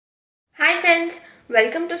friends,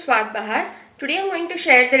 welcome to Swad Bahar. Today I am going to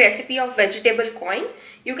share the recipe of vegetable coin.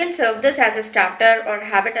 You can serve this as a starter or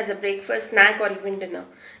have it as a breakfast, snack or even dinner.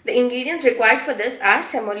 The ingredients required for this are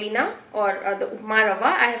semolina or the upma rava.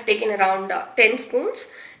 I have taken around 10 spoons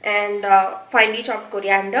and finely chopped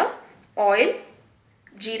coriander, oil,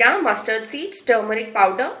 jeera, mustard seeds, turmeric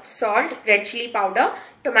powder, salt, red chili powder,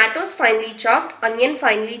 tomatoes finely chopped, onion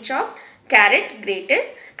finely chopped, carrot grated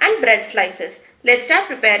and bread slices. Let's start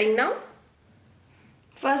preparing now.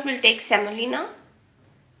 First we'll take semolina,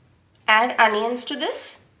 add onions to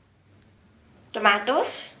this,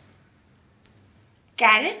 tomatoes,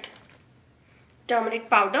 carrot,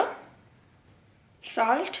 turmeric powder,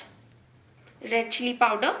 salt, red chili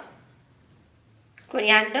powder,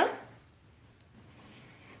 coriander.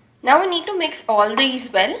 Now we need to mix all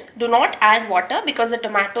these well. Do not add water because the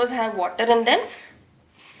tomatoes have water in them.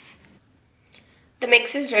 The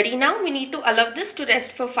mix is ready now. We need to allow this to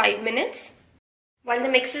rest for 5 minutes. While the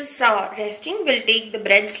mix is resting, we'll take the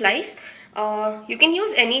bread slice. You can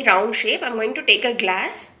use any round shape. I'm going to take a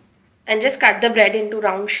glass and just cut the bread into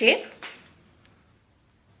round shape.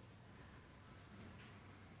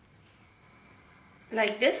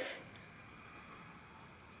 Like this.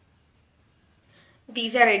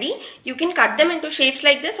 These are ready. You can cut them into shapes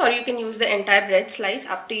like this or you can use the entire bread slice,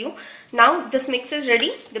 up to you. Now this mix is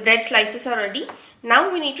ready. The bread slices are ready.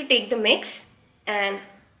 Now we need to take the mix and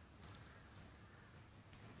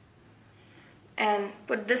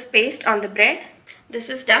put this paste on the bread. This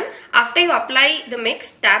is done. After you apply the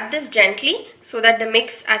mix, tap this gently so that the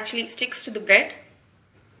mix actually sticks to the bread.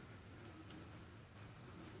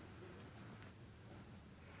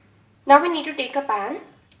 Now we need to take a pan,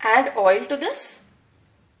 add oil to this.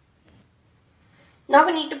 Now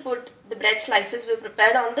we need to put the bread slices we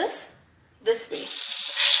prepared on this way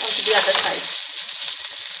onto the other side.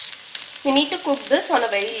 We need to cook this on a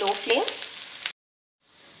very low flame.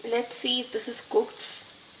 Let's see if this is cooked.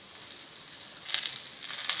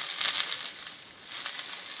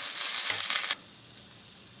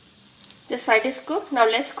 This side is cooked. Now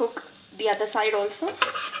let's cook the other side also.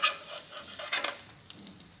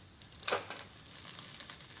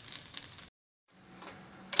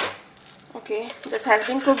 Okay, this has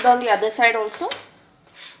been cooked on the other side also.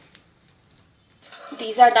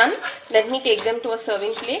 These are done. Let me take them to a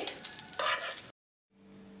serving plate.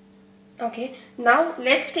 Okay, now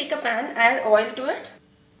let's take a pan, add oil to it.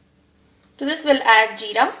 To this we'll add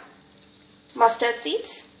jeera, mustard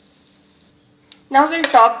seeds. Now we'll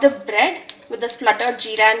top the bread with the spluttered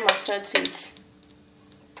jeera and mustard seeds.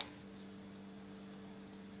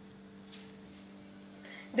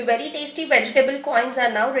 The very tasty vegetable coins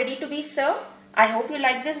are now ready to be served. I hope you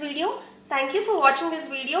like this video. Thank you for watching this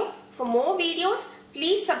video. For more videos,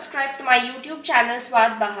 please subscribe to my YouTube channel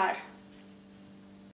Swad Bahar.